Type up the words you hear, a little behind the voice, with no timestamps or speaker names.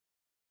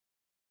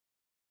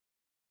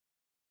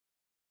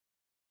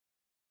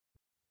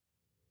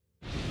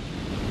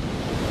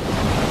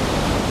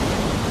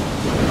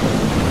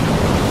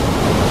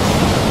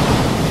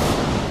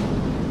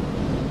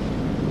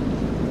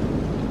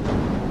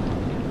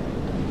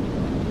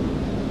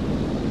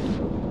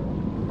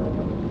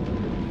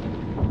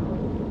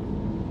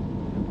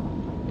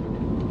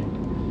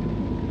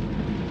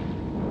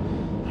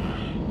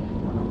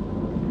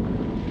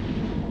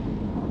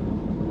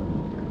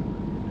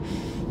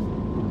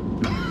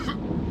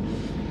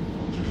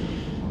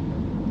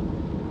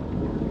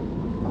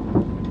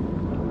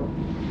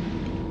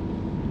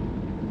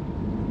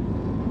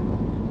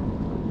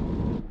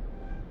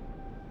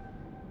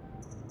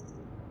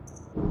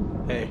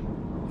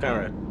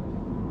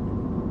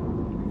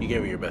You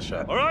gave it your best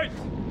shot. All right!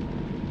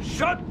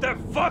 Shut the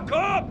fuck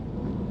up!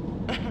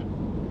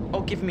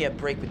 Oh, give me a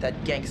break with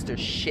that gangster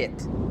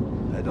shit.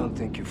 I don't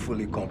think you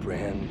fully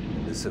comprehend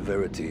the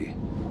severity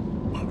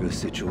of your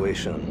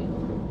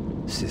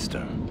situation,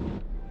 sister.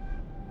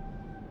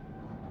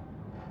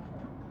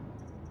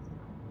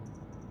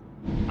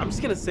 I'm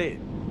just gonna say it.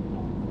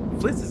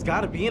 Fliss has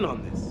gotta be in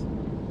on this.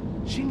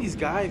 She and these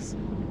guys,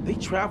 they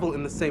travel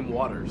in the same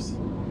waters.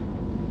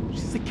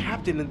 She's the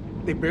captain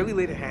and they barely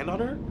laid a hand on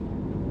her?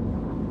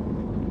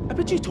 I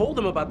bet you told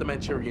them about the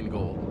Manchurian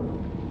gold.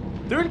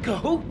 They're in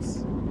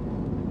cahoots.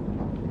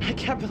 I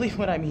can't believe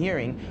what I'm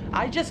hearing.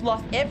 I just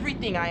lost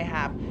everything I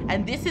have,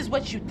 and this is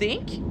what you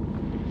think?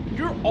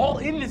 You're all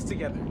in this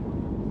together.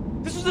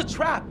 This was a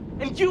trap,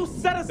 and you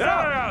set us up.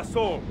 Yeah,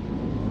 asshole!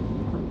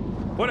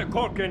 Put a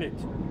cork in it.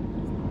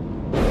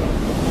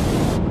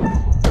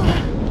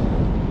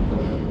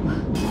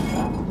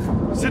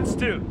 Sit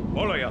still,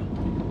 all of ya.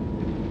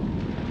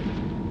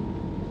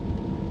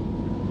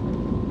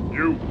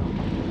 You,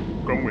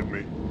 come with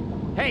me.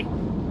 Hey,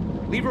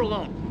 leave her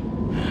alone.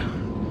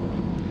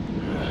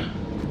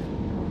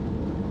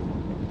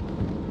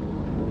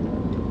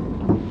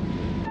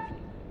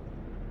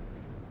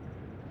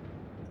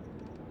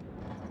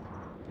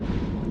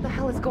 What the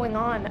hell is going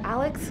on,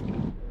 Alex?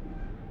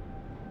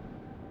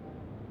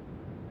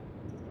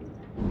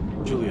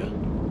 Julia,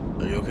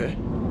 are you okay?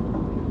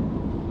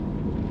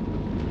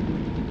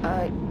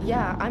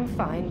 Yeah, I'm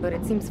fine, but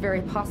it seems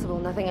very possible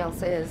nothing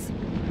else is.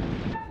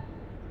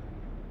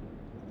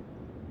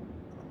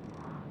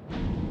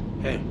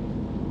 Hey,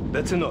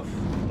 that's enough.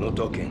 No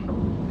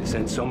talking. This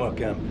ain't summer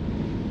camp.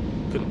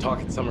 Couldn't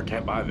talk at summer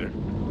camp either.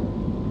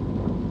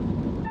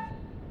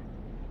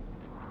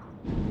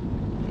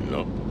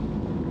 No.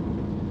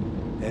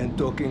 Ain't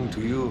talking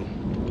to you.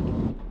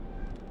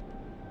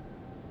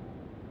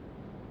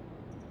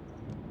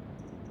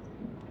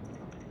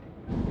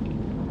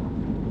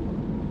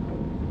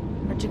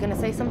 Aren't you gonna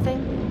say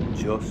something?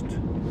 Just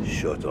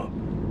shut up.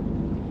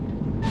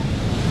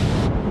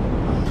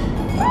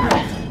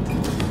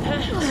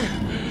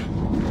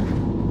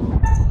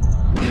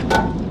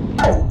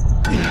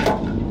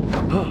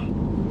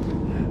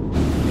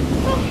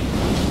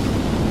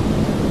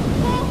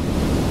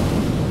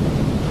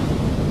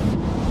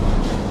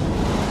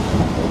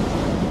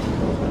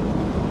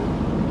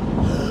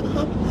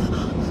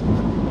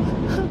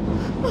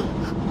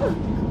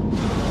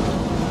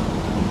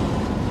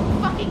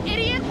 Fucking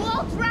idiot! We'll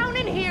all drown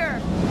in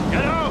here!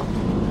 Get out!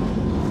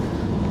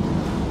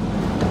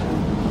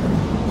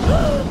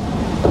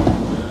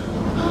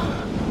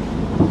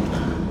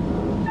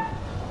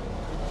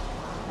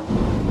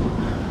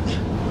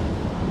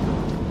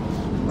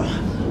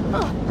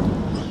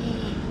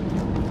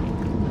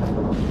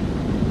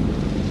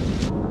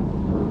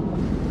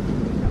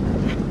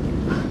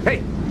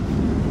 Hey!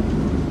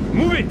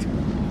 Move it!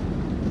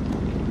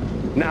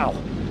 Now!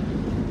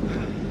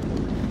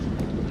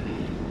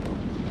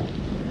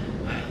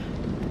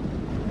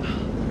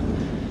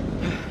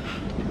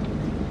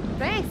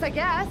 Thanks, I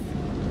guess.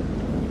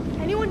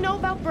 Anyone know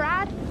about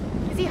Brad?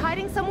 Is he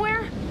hiding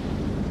somewhere?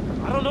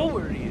 I don't know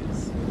where he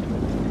is.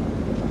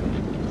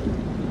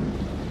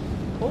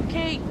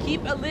 Okay,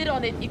 keep a lid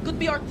on it. It could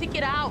be our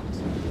ticket out.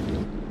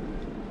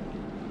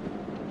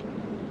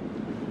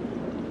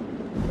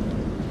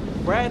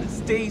 Brad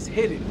stays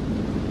hidden.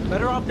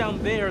 Better off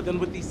down there than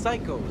with these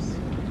psychos.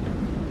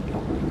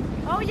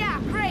 Oh yeah,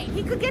 great!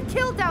 He could get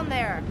killed down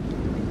there!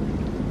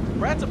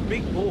 Brad's a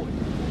big boy.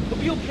 He'll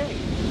be okay.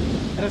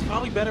 And it's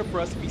probably better for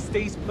us if he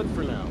stays put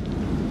for now.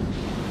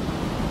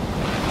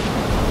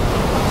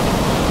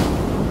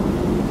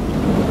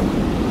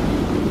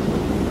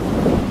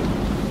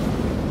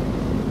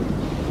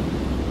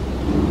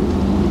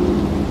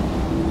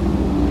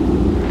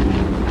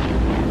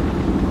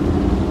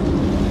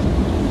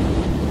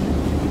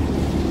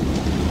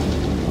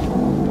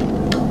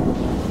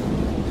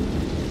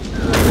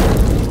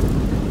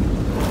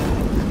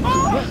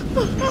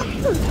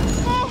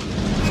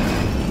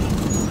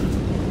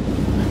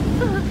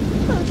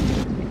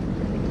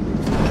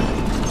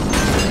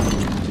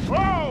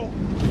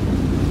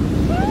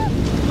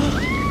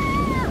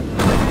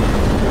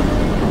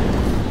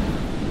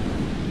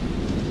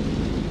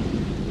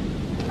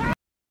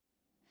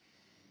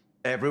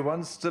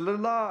 Everyone's still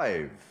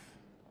alive.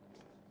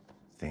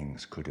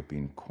 Things could have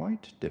been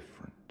quite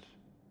different.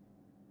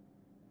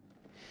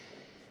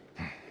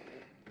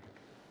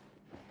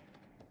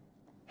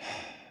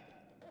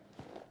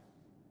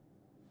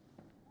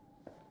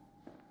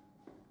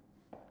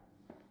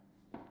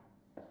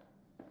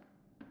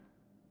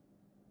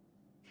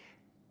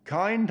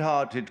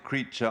 Kind-hearted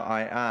creature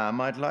I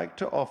am, I'd like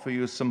to offer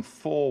you some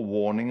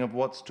forewarning of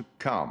what's to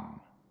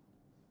come.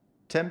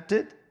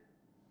 Tempted?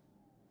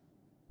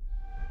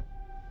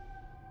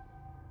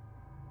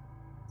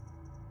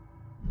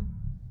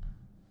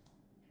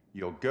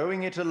 You're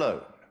going it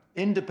alone,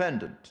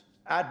 independent,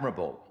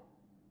 admirable,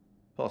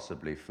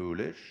 possibly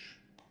foolish.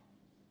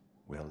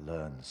 We'll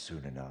learn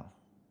soon enough.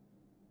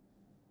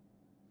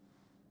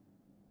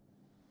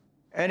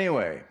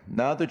 Anyway,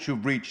 now that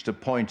you've reached a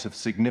point of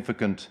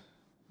significant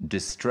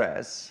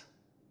distress,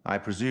 I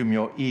presume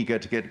you're eager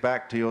to get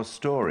back to your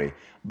story.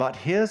 But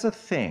here's the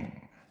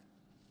thing.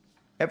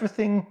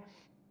 Everything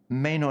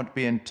may not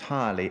be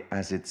entirely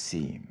as it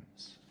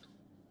seems.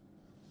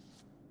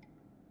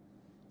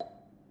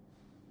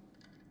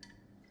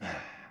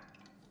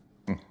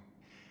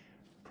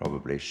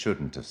 Probably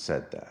shouldn't have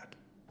said that.